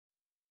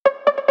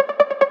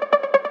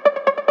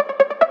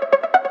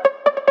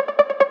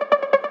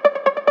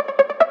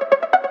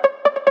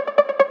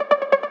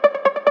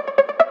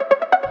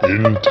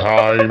In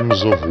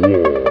times of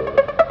war,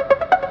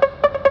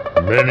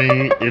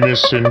 many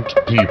innocent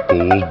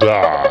people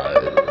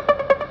die.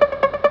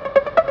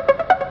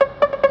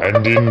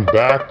 And in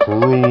back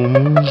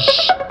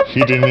rooms,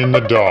 hidden in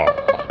the dark,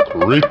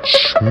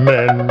 rich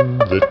men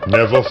that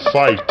never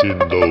fight in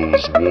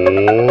those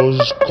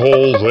wars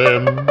call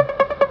them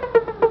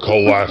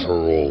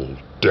collateral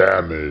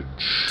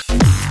damage.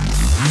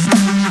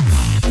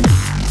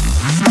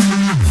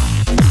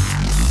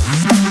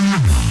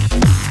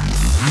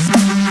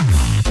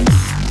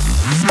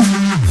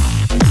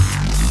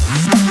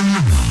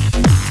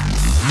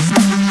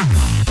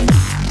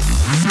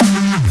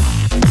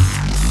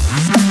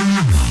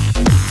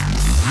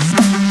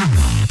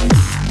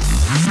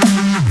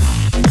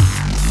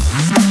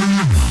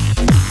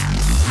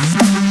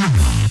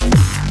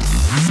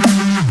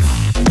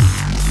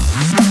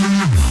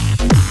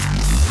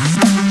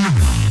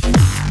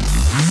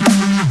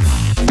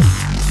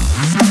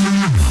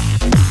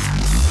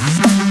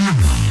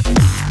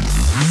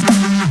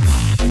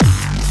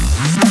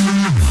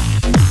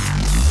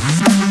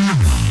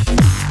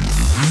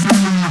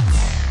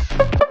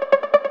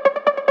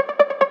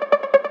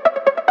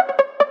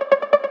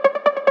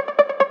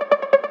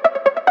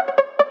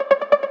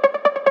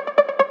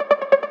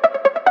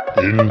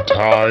 In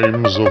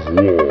times of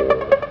war,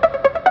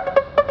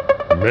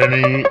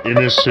 many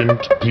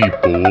innocent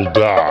people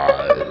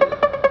die.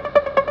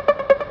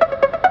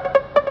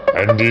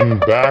 And in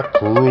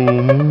back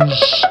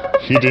rooms,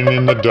 hidden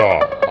in the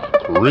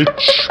dark,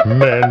 rich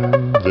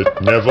men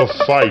that never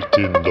fight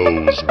in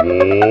those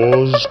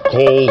wars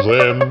call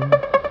them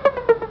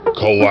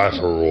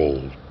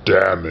collateral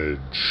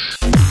damage.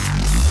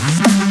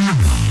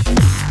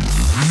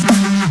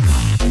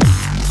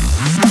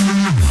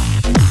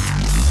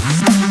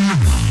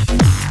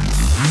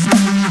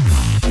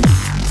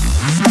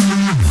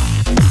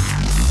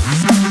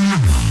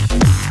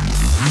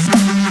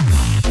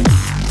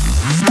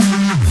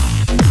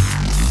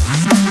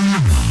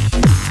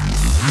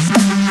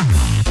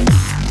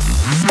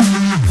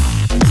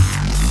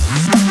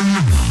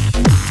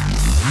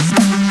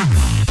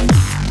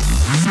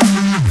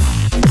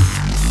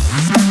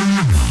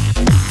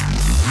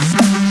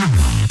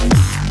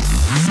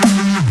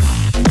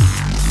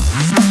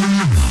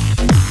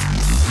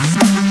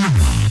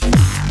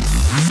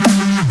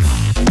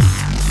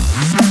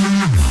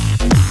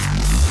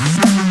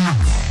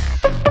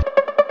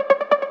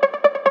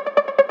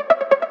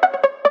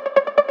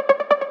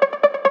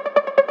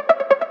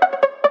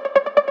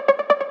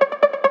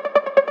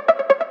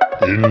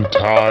 In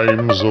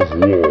times of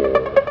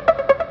war,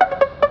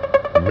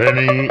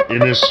 many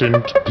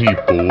innocent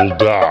people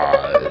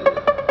die.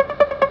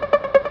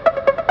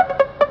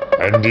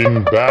 And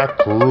in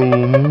back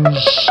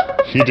rooms,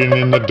 hidden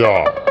in the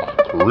dark,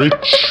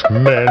 rich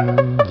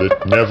men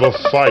that never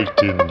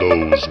fight in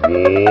those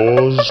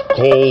wars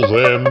call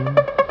them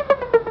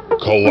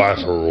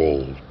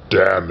collateral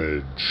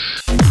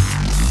damage.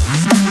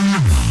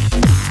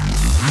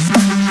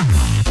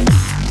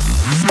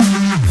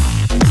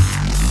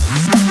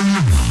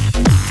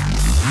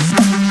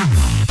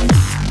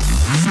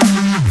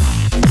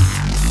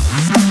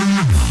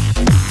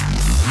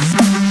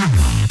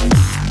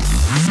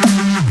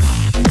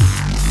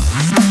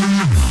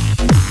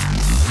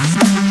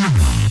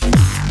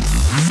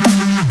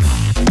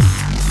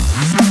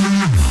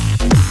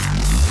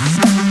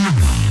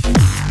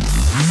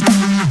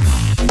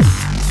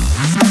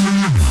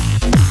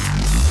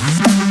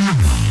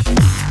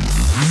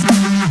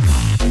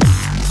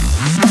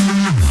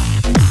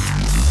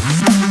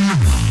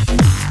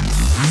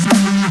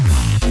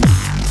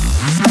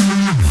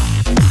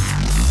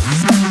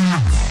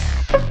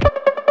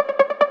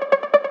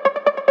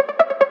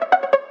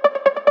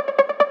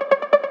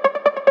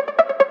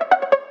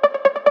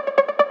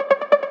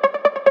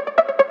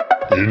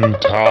 In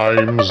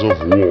times of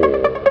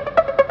war,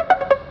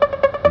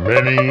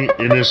 many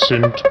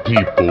innocent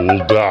people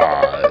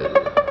die.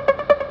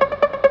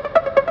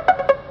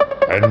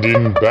 And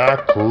in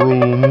back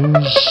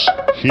rooms,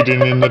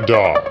 hidden in the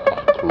dark,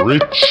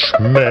 rich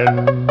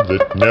men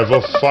that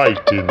never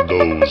fight in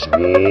those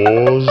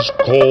wars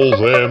call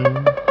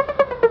them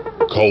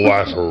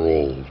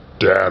collateral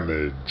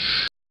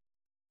damage.